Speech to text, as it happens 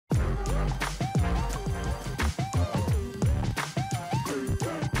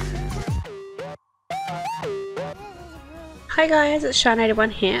Hi guys, it's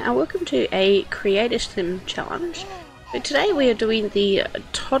Shine81 here and welcome to a Creator Sim challenge. So today we are doing the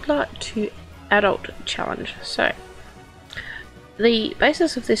Toddler to Adult challenge. So the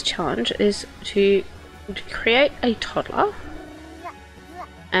basis of this challenge is to create a toddler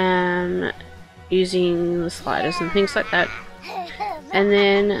using the sliders and things like that, and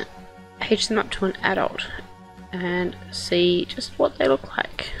then age them up to an adult and see just what they look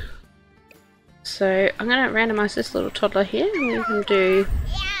like. So I'm going to randomize this little toddler here, and we can do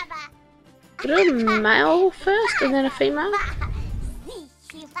a male first and then a female.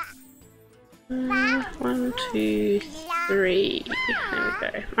 1, 2, 3. There we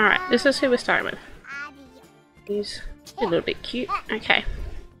go. Alright, this is who we're starting with. He's a little bit cute. Okay.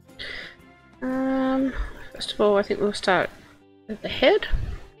 First of all, I think we'll start with the head,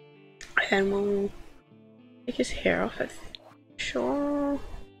 and we'll take his hair off, I think. Sure.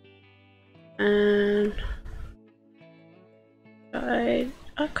 And I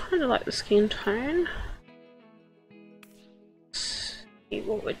kind of like the skin tone. Let's see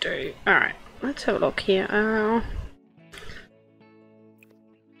what we do. Alright, let's have a look here.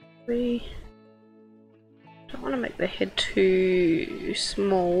 We don't want to make the head too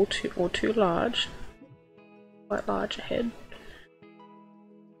small or too large. Quite large a head.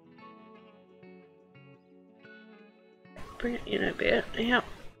 Bring it in a bit. Yep.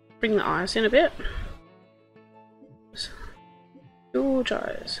 Bring the eyes in a bit. George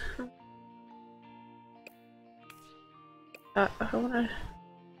eyes. I want to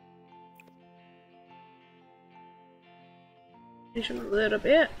change them a little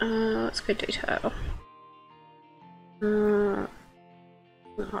bit. Let's go detail. The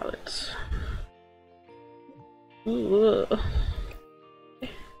eyelids. Ooh.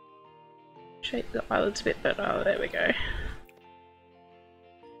 Shape the eyelids a bit better. Oh, there we go.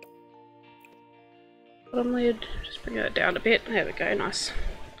 Bottom lid, just bring it down a bit. There we go, nice.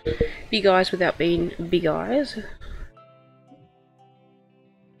 Big eyes without being big eyes.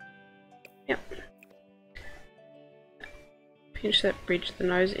 Yep. Pinch that bridge the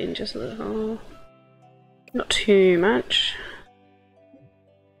nose in just a little. Not too much.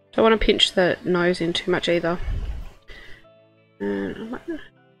 Don't want to pinch the nose in too much either. And I might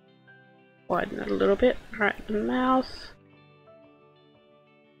widen it a little bit. Right, the mouth.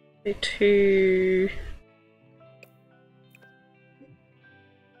 Too.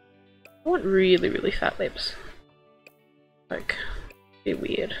 I want really fat lips. Like, a bit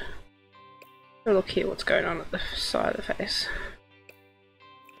weird. Have a look here what's going on at the side of the face.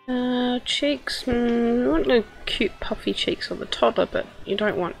 Cheeks, you want little cute puffy cheeks on the toddler, but you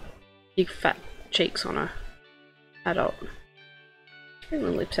don't want big fat cheeks on a adult. Bring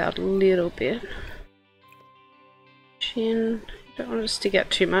the lips out a little bit. Chin, don't want it to stick out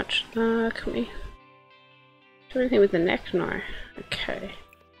too much. Can we do anything with the neck? No. Okay.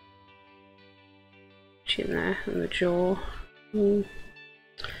 Chin there and the jaw.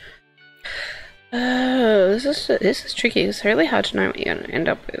 This is tricky. It's really hard to know what you're going to end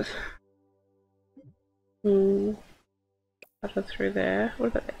up with. Butter through there. What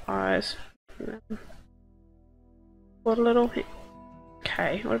about the eyes? What a little.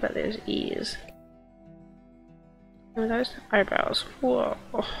 Okay. What about those ears? And those eyebrows. Whoa.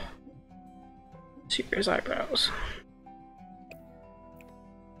 Serious eyebrows.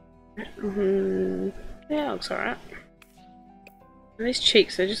 Yeah, looks alright. These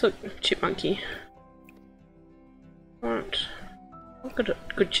cheeks, they just look chipmunky. I want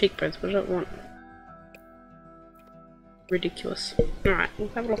good cheekbones, but I don't want ridiculous. Alright, we'll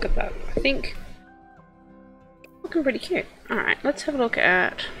have a look at that. I think looking pretty cute. Alright, let's have a look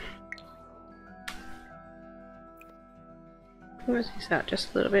at. Where's this out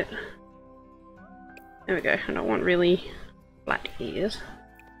just a little bit? There we go. I don't want really flat ears.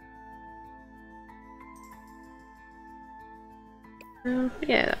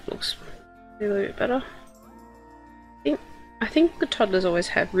 Yeah, that looks a little bit better. I think the toddlers always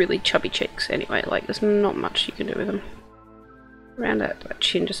have really chubby cheeks anyway, like there's not much you can do with them. Round out that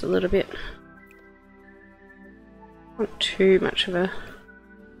chin just a little bit. Not too much of a...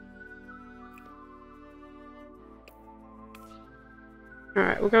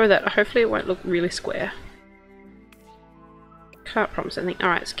 Alright, we'll go with that. Hopefully it won't look really square. Can't promise anything.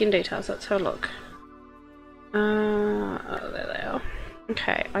 Alright, skin details, let's have a look. Oh, there they are.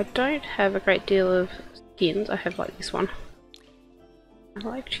 Okay, I don't have a great deal of skins. I have like this one. I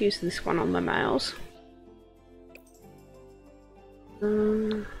like to use this one on the males.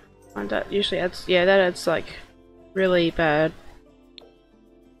 And that usually adds, yeah, that adds like really bad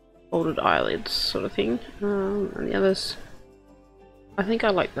folded eyelids sort of thing. And the others, I think I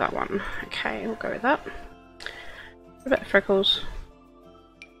like that one. Okay, we'll go with that. What about freckles?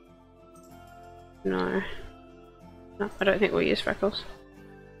 No. No, I don't think we'll use freckles.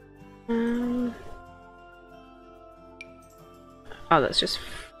 Oh, that's just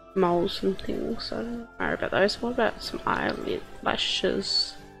moles and things, so I don't worry about those. What about some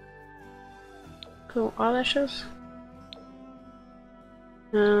eyelashes? Cool eyelashes.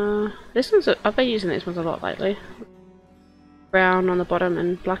 This one's I've been using these ones a lot lately. Brown on the bottom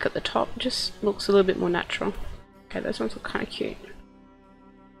and black at the top. Just looks a little bit more natural. Okay, those ones look kind of cute.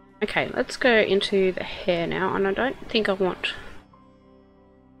 Okay, let's go into the hair now, and I don't think I want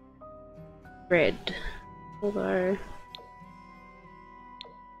red, although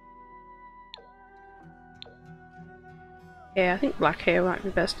yeah, I think black hair might be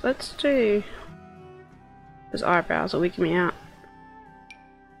best. Let's do those eyebrows are wigging me out.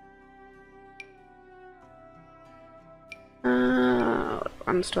 What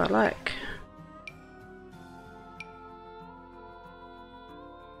ones do I like?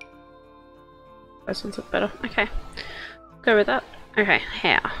 Those ones look better. Okay, go with that. Okay,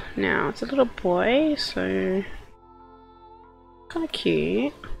 hair. Now it's a little boy, so kind of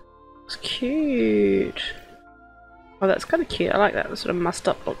cute. It's cute. Oh, that's kind of cute. I like that sort of mussed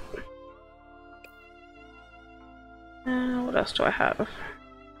up look. What else do I have?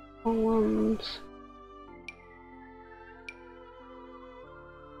 Long ones.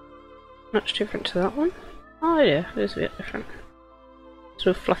 Much different to that one. Oh yeah, it is a bit different.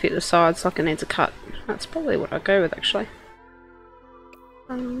 Sort of fluffy at the sides, like it needs a cut. That's probably what I'll go with actually.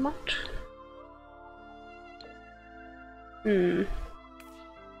 What? No,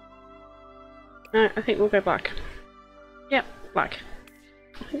 I think we'll go black. Yep, black.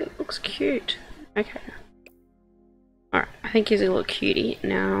 I think it looks cute. Okay. Alright, I think he's a little cutie.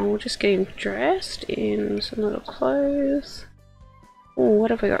 Now we'll just get him dressed in some little clothes. Oh,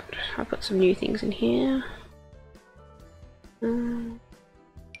 what have we got? I've got some new things in here.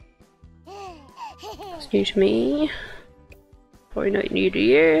 It's new to me. Probably not new to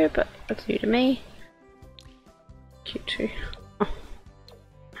you, but it's new to me. Cute too.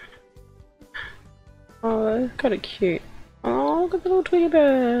 Oh, kind of cute. Oh, look at the little Tweety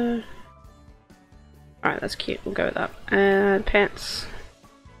bird. Alright, that's cute. We'll go with that. And pants.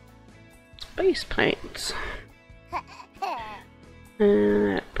 Space pants.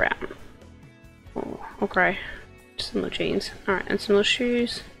 Brown. Or grey. Just some little jeans. Alright, and some little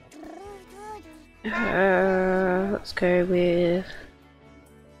shoes. Let's go with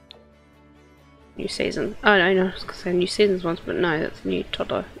New Season. Oh no, I was gonna say New Seasons ones, but no, that's a new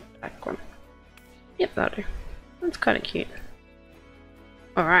Toddler black one. Yep, that'll do. That's kind of cute.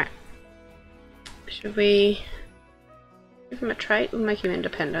 Alright. Should we give him a trait? We'll make him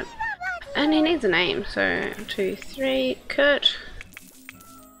independent. And he needs a name, so 1, 2, 3, Kurt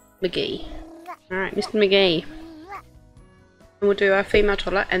McGee. Alright, Mr. McGee. And we'll do our female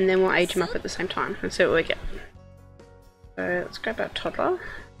toddler and then we'll age him up at the same time and see what we get. So let's grab our toddler.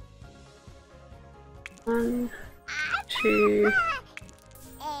 1, 2,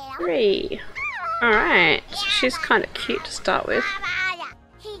 3. Alright, so she's kind of cute to start with.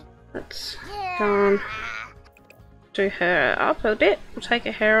 Let's go and do her up a bit. We'll take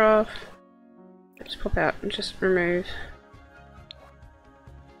her hair off. Let's pop out and just remove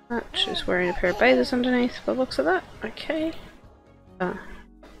that. She's wearing a pair of bathers underneath by the looks of that. Okay.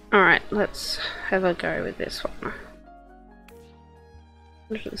 Alright, let's have a go with this one.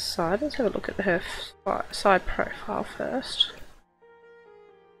 To the side. Let's have a look at her side profile first.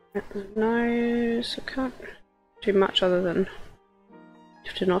 At the nose, I can't do much other than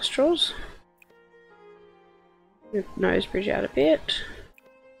lift the nostrils. Move the nose bridge out a bit.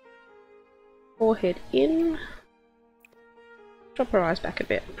 Forehead in. Drop her eyes back a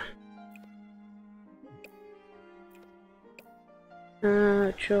bit.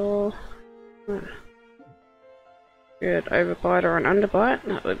 Jaw. Good overbite or an underbite,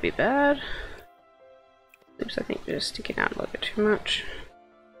 that would be bad. Lips, I think they're just sticking out a little bit too much.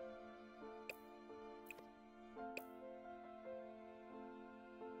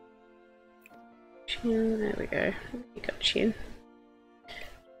 Chin, there we go. You got chin.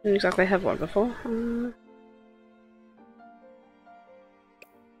 Didn't exactly have one before.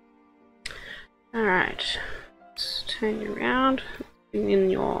 Alright, let's turn you around. Bring in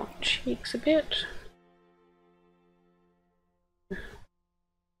your cheeks a bit.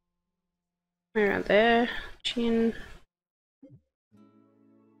 Around there, chin.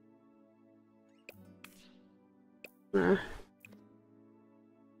 Don't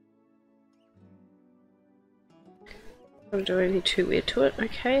do anything too weird to it.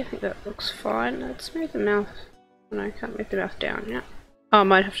 Okay, I think that looks fine. Let's move the mouth. Oh, no, I can't move the mouth down yet. Oh, I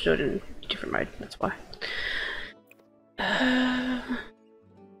might have to do it in a different mode, that's why.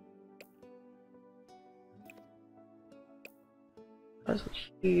 That's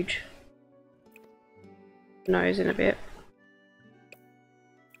huge. Nose in a bit.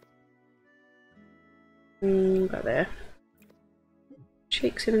 About there.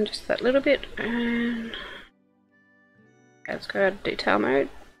 Cheeks in just that little bit, and let's go out of detail mode.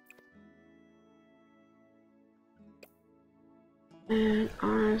 And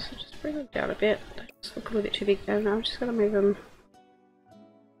eyes, just bring them down a bit. They just look a little bit too big now. I'm just going to move them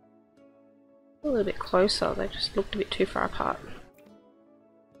a little bit closer. They just looked a bit too far apart.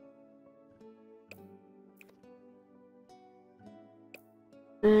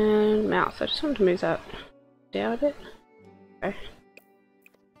 And mouth, I just want to move that down a bit. Okay.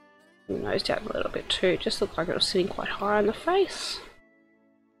 Nose down a little bit too. It just looked like it was sitting quite high on the face.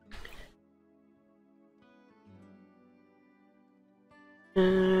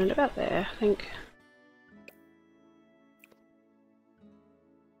 And about there, I think.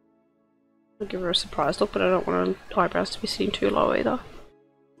 I'll give her a surprise look, but I don't want her eyebrows to be sitting too low either.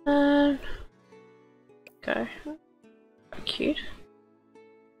 And go. Cute.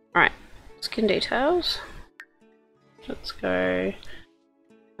 Alright, skin details. Let's go.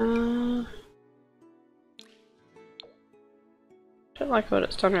 Don't like what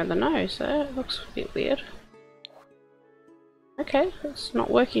it's done around the nose there. It looks a bit weird. Okay, it's not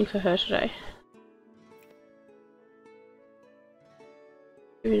working for her today.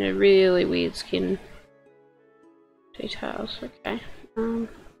 Giving a really weird skin details. Okay.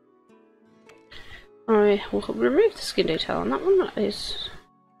 Alright, we'll remove the skin detail on that one. That is.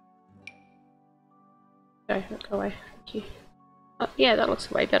 Go away. Thank you. Oh, yeah, that looks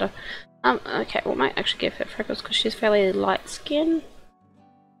way better. Okay, we might actually give her freckles because she's fairly light skin.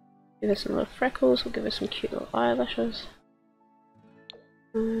 Give her some little freckles. We'll give her some cute little eyelashes.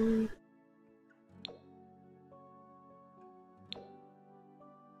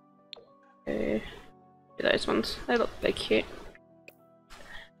 Okay. Those ones. They look very cute.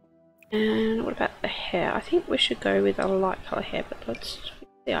 And what about the hair? I think we should go with a light colour hair, but let's do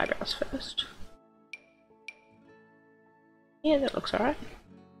the eyebrows first. Yeah, that looks alright.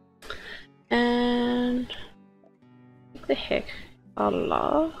 And what the heck?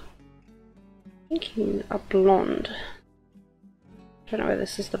 Allah. Thinking a blonde. Don't know whether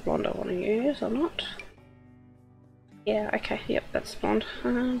this is the blonde I want to use or not. Yeah, okay, yep, that's blonde.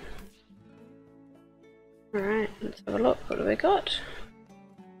 Alright, let's have a look. What do we got?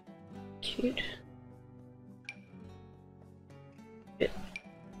 Cute.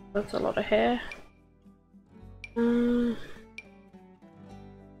 That's a lot of hair.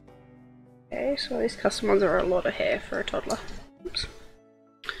 Okay, so these custom ones are a lot of hair for a toddler. Oops.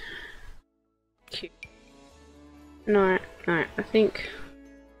 Cute. No, I think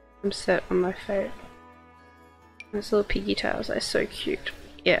I'm set on my favourite. Those little piggy tails, they're so cute.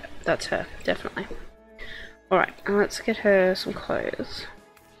 Yeah, that's her, definitely. Alright, let's get her some clothes.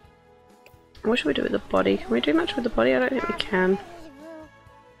 What should we do with the body? Can we do much with the body? I don't think we can.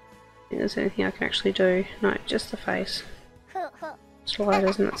 I think there's anything I can actually do. No, just the face.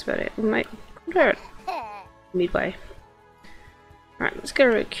 Sliders and that's about it. We'll make her midway. Alright, let's get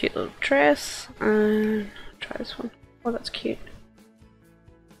her a cute little dress. And try this one. Oh, that's cute.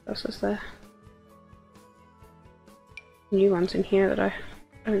 What else is there? New ones in here that I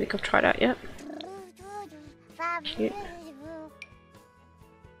don't think I've tried out yet. Cute.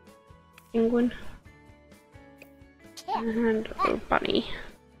 Penguin. And a little bunny.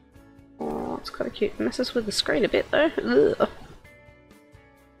 Oh, it's kind of cute. It messes with the screen a bit though. Ugh.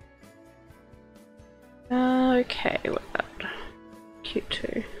 Okay, what about cute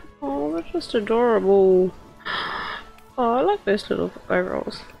too? Oh, they're just adorable. Oh, I like those little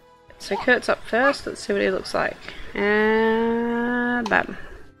overalls. So Kurt's up first. Let's see what he looks like. And bam.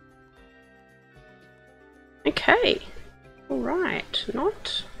 Okay. All right.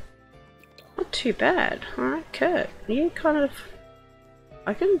 Not too bad. All right, Kurt. You kind of.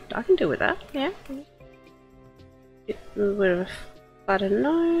 I can deal with that. Yeah. A little bit of a flatter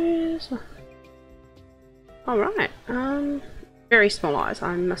nose. All right. Very small eyes.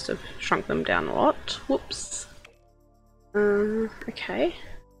 I must have shrunk them down a lot. Whoops. Okay.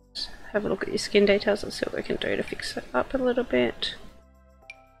 Let's have a look at your skin details. Let's see what we can do to fix it up a little bit.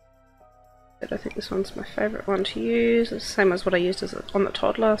 But I think this one's my favourite one to use. It's the same as what I used on the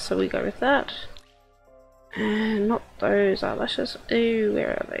toddler, so we go with that. And not those eyelashes. Ooh,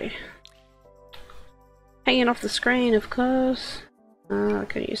 where are they? Hanging off the screen, of course. I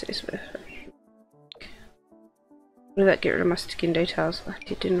can use this with. What did that get rid of my skin details? I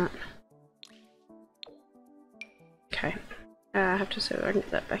did, didn't it? Okay. I have to see if I can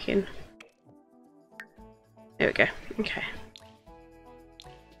get that back in. There we go. Okay.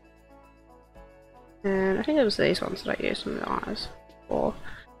 And I think it was these ones that I used on the eyes. Or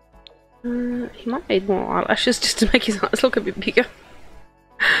he might need more eyelashes just to make his eyes look a bit bigger.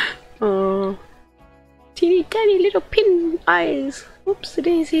 Oh, teeny tiny little pin eyes. Oops, the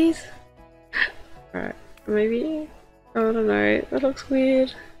daisies. Alright, maybe. I don't know. That looks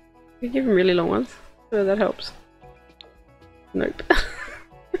weird. We give him really long ones, so that helps. Nope.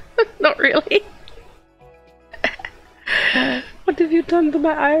 Not really. What have you done to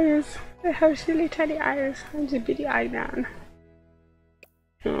my eyes? I have silly tiny eyes. I'm the bitty eye man.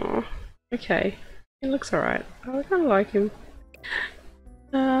 Oh, okay. He looks alright. I kind of like him.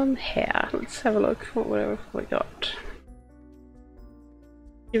 Hair. Let's have a look. What have we got?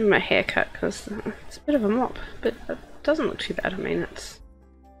 Give him a haircut because it's a bit of a mop, but it doesn't look too bad. I mean, that's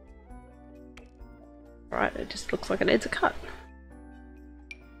right. It just looks like it needs a cut.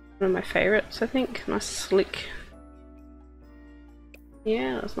 One of my favourites, I think. Nice slick.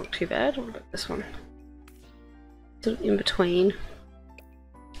 Yeah, that's not too bad. What about this one? Sort of in between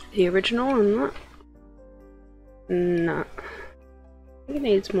the original and that. Nah. I think it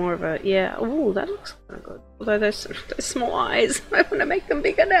needs more of a, yeah. Oh, that looks kind of good. Although those small eyes, I want to make them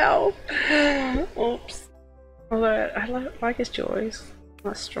bigger now. Oops. Although I like his jaws.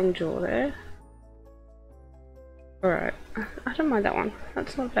 Nice strong jaw there. Alright, I don't mind that one.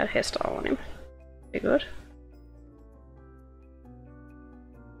 That's not a bad hairstyle on him. Pretty good.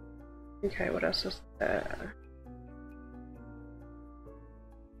 Okay, what else is there?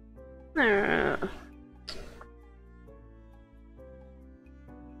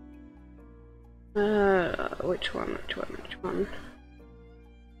 Which one?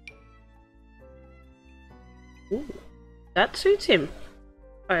 Ooh, that suits him.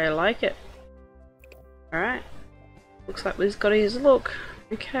 I like it. Alright. Looks like we've got his look.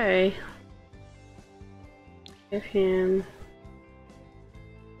 Okay. Give him...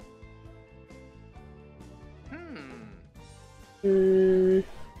 Oh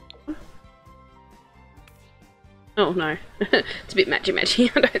no, it's a bit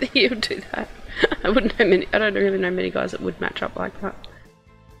matchy. I don't think he would do that. I don't really know many guys that would match up like that.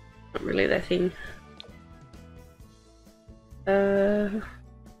 Not really their thing.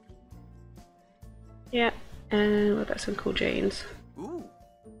 Yeah, and what about some cool jeans? Ooh.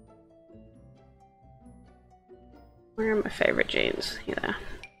 Where are my favourite jeans? Here.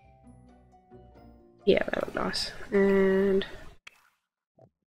 Yeah, they look nice. And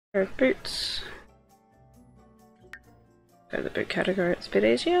pair of boots. Go to the boot category, it's a bit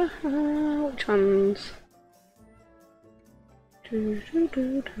easier. Which ones? No.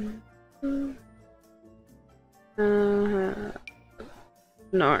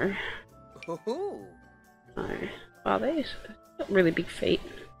 No. Wow, these got really big feet.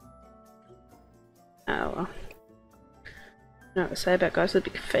 Oh well. Know what to say about guys with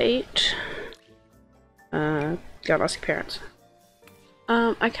big feet. Go and ask your parents.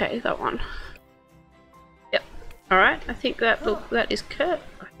 Okay, that one. Yep. Alright, I think that is Kurt.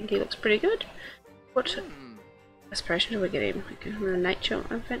 I think he looks pretty good. What aspiration do we get him? Like a nature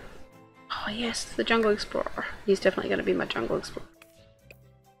event? Oh yes, the Jungle Explorer. He's definitely going to be my Jungle Explorer.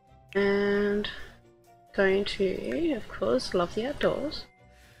 And going to, of course, love the outdoors.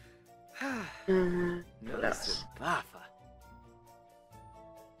 What else?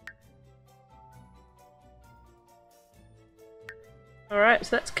 Alright,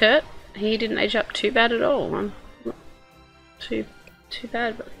 so that's Kurt. He didn't age up too bad at all. Not too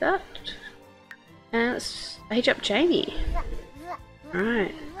bad about that. And let's age up Jamie.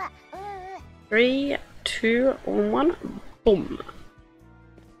 Alright. 3, 2, 1, boom.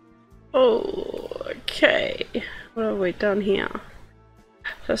 Oh, okay. What have we done here?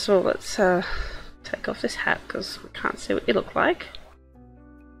 First of all, let's take off this hat because we can't see what you look like.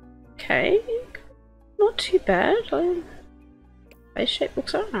 Okay. Not too bad. Face shape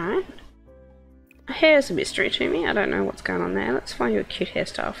looks alright. Hair's a mystery to me. I don't know what's going on there. Let's find you a cute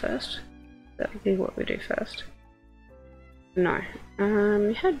hairstyle first. That'll be what we do first. No.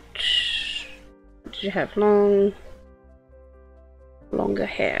 You had... What did you have? Longer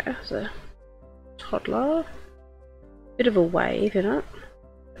hair as a toddler. Bit of a wave in it.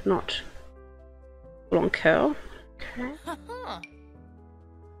 But not long curl. Okay.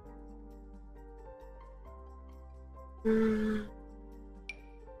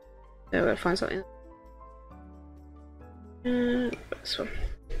 So we'll find something. This one.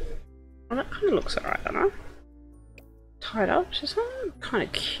 Well, that kind of looks alright, I don't know. Tied up, just kind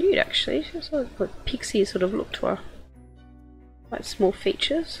of cute actually. Just like pixie sort of look to her. Like small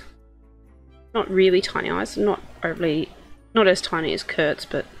features. Not really tiny eyes, not as tiny as Kurt's,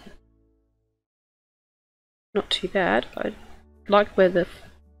 but not too bad. I like where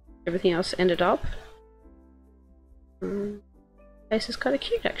everything else ended up. Face is kind of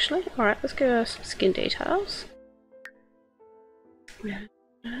cute actually. Alright, let's give her some skin details.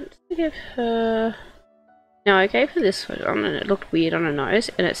 Let's give her... Now I gave her this one and it looked weird on her nose,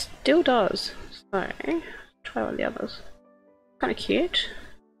 and it still does. So, try one of the others. Kind of cute.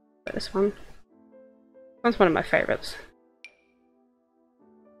 But this one. This one's one of my favourites.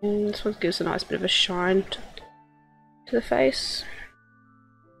 And this one gives a nice bit of a shine to the face.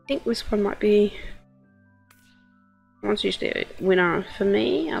 I think this one might be... One's usually a winner for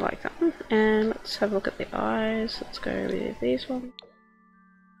me. I like that one. And let's have a look at the eyes. Let's go with these ones.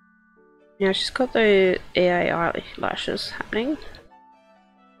 Now she's got the EA eyelashes happening,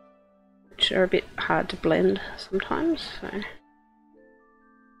 which are a bit hard to blend sometimes, so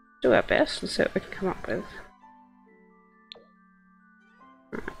do our best and see what we can come up with.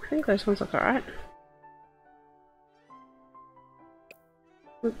 Right, I think those ones look alright.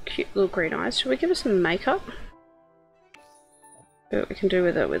 Cute little green eyes. Should we give her some makeup? See what we can do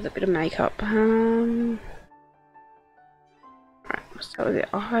with it with a bit of makeup. Right, let's start with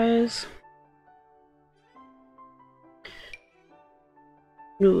the eyes.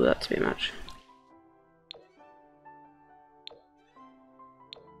 Ooh, that's a bit much.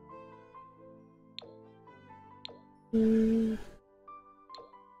 I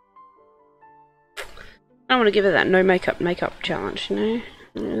don't want to give her that no makeup challenge, you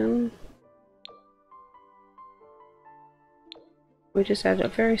know. We just add a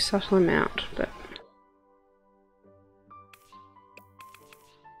very subtle amount, but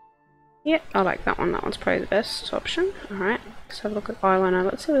yeah, I like that one. That one's probably the best option. Alright, let's have a look at eyeliner.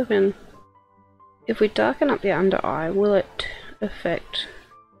 Let's see if we darken up the under eye, will it affect...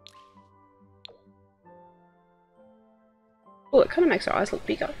 Oh, it kind of makes our eyes look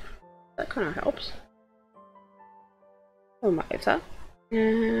bigger. That kind of helps. I might leave that.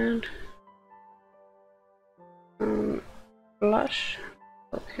 And blush.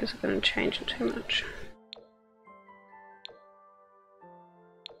 Oh, is it going to change it too much?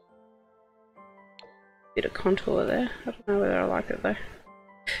 Bit of contour there. I don't know whether I like it though. A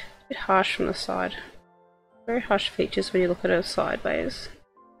bit harsh from the side. Very harsh features when you look at her sideways.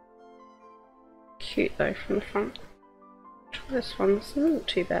 Cute though from the front. Try this one. This isn't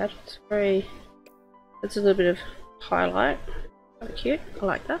too bad. It's very... It's a little bit of highlight. Very cute. I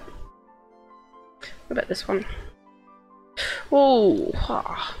like that. What about this one? Oh,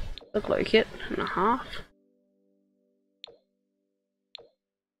 a glow kit and a half.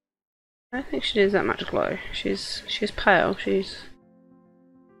 I don't think she needs that much glow. She's pale.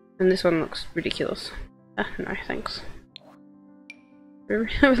 And this one looks ridiculous. Ah, no, thanks. I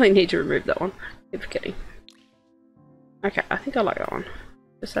really need to remove that one. I keep forgetting. Okay, I think I like that one.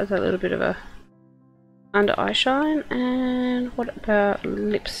 Just adds a little bit of a under eye shine. And what about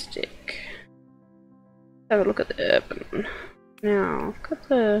lipstick? Have a look at the Urban. Now, I've got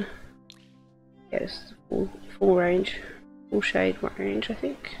the... Yes, full range. Full shade range, I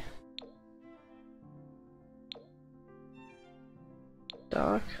think.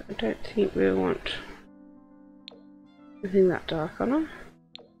 Dark. I don't think we want anything that dark on them.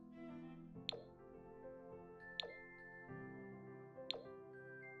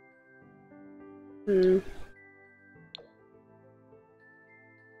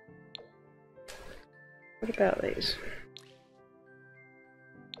 What about these?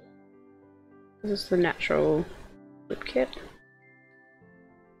 This is the natural lip kit.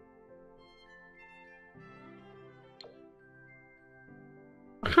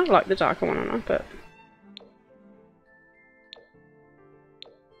 I kind of like the darker one on her, but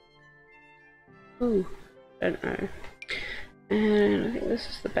ooh, don't know. And I think this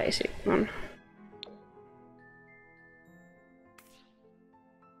is the basic one.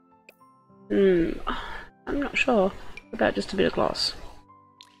 I'm not sure about just a bit of gloss.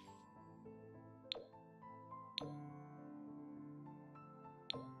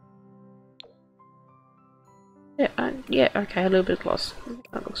 Yeah, okay, a little bit of gloss.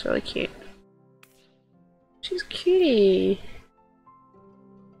 That looks really cute. She's cutie.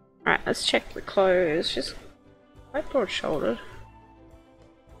 Alright, let's check the clothes. She's quite broad-shouldered,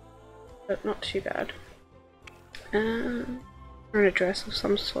 but not too bad. We're in a dress of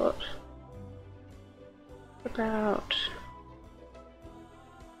some sort. What about...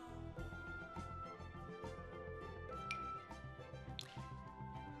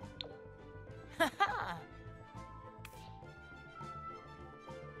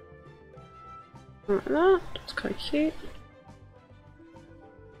 like that, that's kind of cute.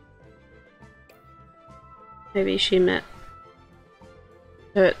 Maybe she met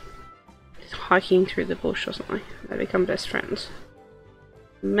her hiking through the bush or something. They become best friends.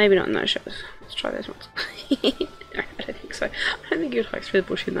 Maybe not in those shows. Let's try those ones. No, I don't think so. I don't think you'd hike through the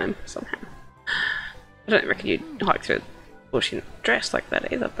bush in them somehow. I don't reckon you'd hike through the bush in dress like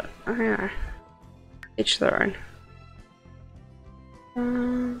that either, but I don't know. Each their own.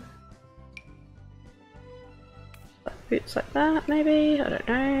 Boots like that, maybe? I don't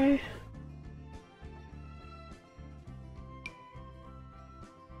know.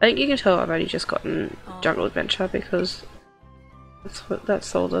 I think you can tell I've only just gotten Jungle Adventure because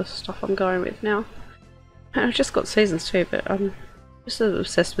that's all the stuff I'm going with now. And I've just got seasons too, but I'm just as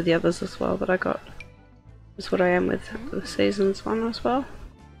obsessed with the others as well that I got. That's what I am with the seasons one as well.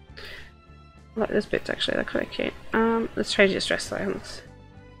 I like those bits actually, they're quite cute. Let's change this dress though. Let's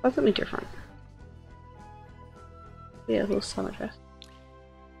something different. Yeah, a little summer dress.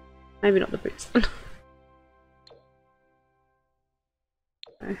 Maybe not the boots then.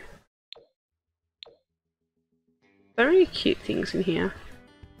 Okay. Very cute things in here.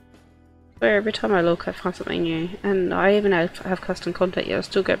 Where every time I look I find something new, and I even have custom content yet. I'll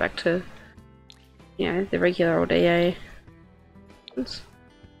still go back to, you know, the regular old EA ones.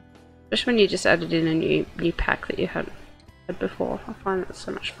 Especially when you just added in a new pack that you hadn't had before. I find that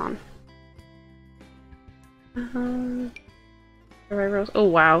so much fun. Oh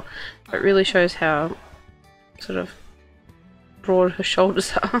wow, it really shows how sort of broad her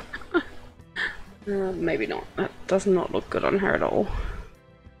shoulders are. Maybe not. That does not look good on her at all.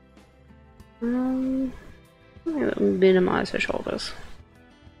 I think that will minimise her shoulders.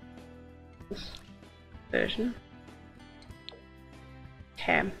 This version.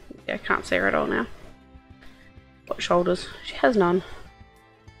 Cam. Yeah, I can't see her at all now. What shoulders? She has none.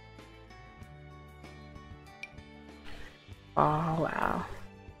 Oh wow.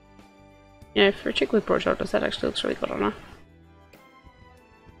 You know, for a chick with broad shoulders, that actually looks really good on her.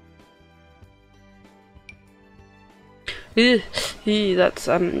 Ew, that's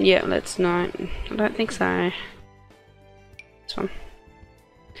yeah, let's not. I don't think so. This one.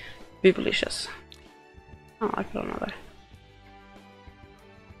 Boobalicious. Oh, I put on another.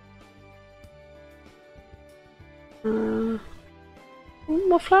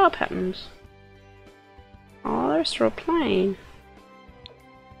 More flower patterns. Oh, they're still plain.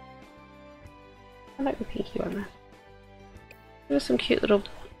 I like the pinky one there. There's some cute little.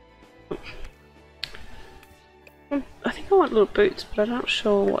 I think I want little boots, but I'm not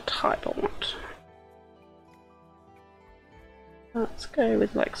sure what type I want. Let's go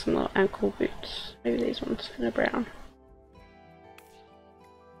with like some little ankle boots. Maybe these ones in a brown.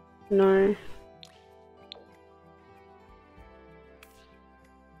 No.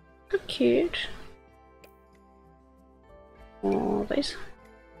 How cute. Oh, these.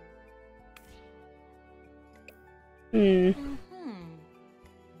 I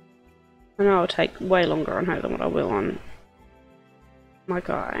know it'll take way longer on her than what I will on my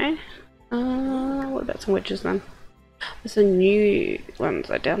guy. What about some wedges then? There's some new ones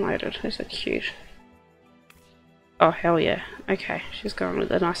I downloaded. Those are cute. Oh hell yeah. Okay, she's going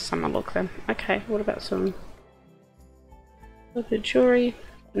with a nice summer look then. Okay, what about some little bit of jewelry,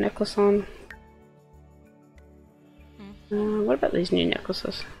 a necklace on. What about these new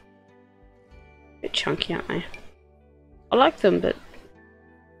necklaces? A bit chunky, aren't they? I like them, but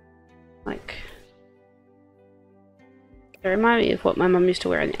like they remind me of what my mum used to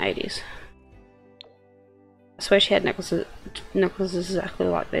wear in the 80s. I swear she had necklaces exactly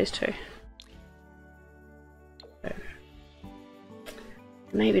like these two. So,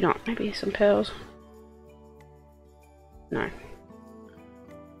 maybe not. Maybe some pearls. No.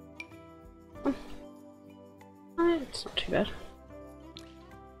 Oh, it's not too bad.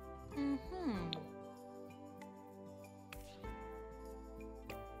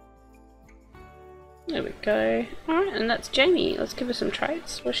 There we go. Alright, and that's Jamie. Let's give her some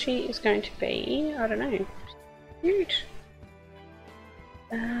traits. Well, she is going to be, I don't know, cute.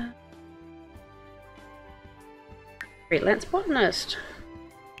 Freelance botanist.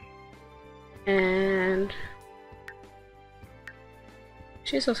 And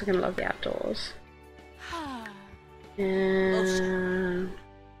she's also going to love the outdoors. And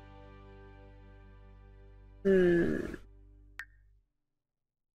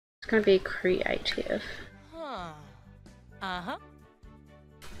it's going to be creative.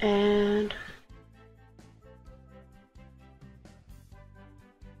 And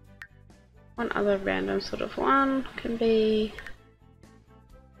one other random sort of one can be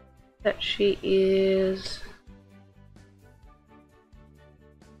that she is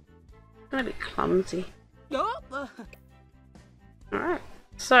going to be clumsy. Alright,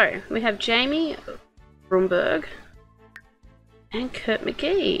 so we have Jamie Brumberg and Kurt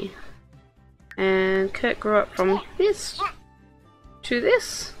McGee. And Kurt grew up from this to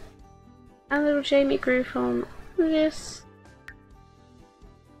this. And little Jamie grew from this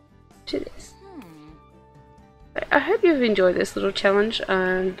to this. I hope you've enjoyed this little challenge,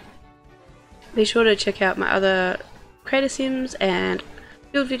 and be sure to check out my other creator sims and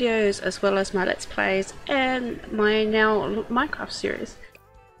build videos, as well as my let's plays and my now Minecraft series.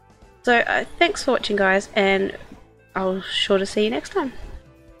 So thanks for watching, guys, and I'll sure to see you next time.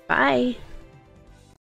 Bye.